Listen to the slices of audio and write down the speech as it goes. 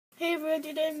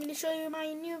today I'm going to show you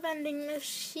my new vending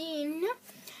machine.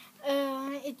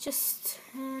 It's just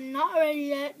not ready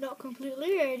yet, not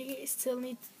completely ready. It still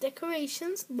needs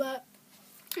decorations, but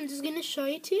I'm just going to show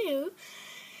it to you.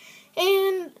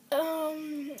 And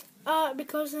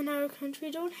because in our country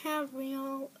we don't have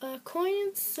real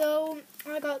coins, so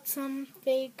I got some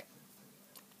fake,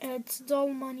 it's doll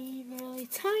money, really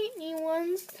tiny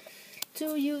ones,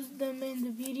 to use them in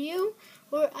the video,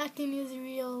 or I can use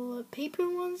real paper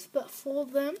ones but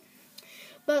fold them.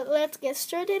 But let's get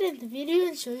started in the video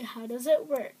and show you how does it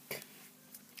work.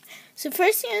 So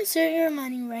first you insert your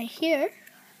money right here,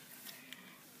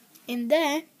 and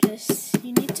then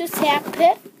you need to tap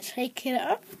it, shake it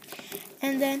up,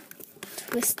 and then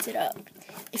twist it up.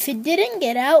 If it didn't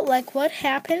get out like what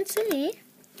happened to me,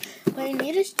 what you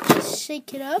need is just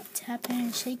shake it up, tap it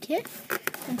and shake it,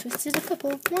 and twist it a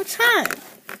couple more times.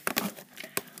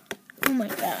 Oh my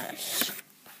gosh.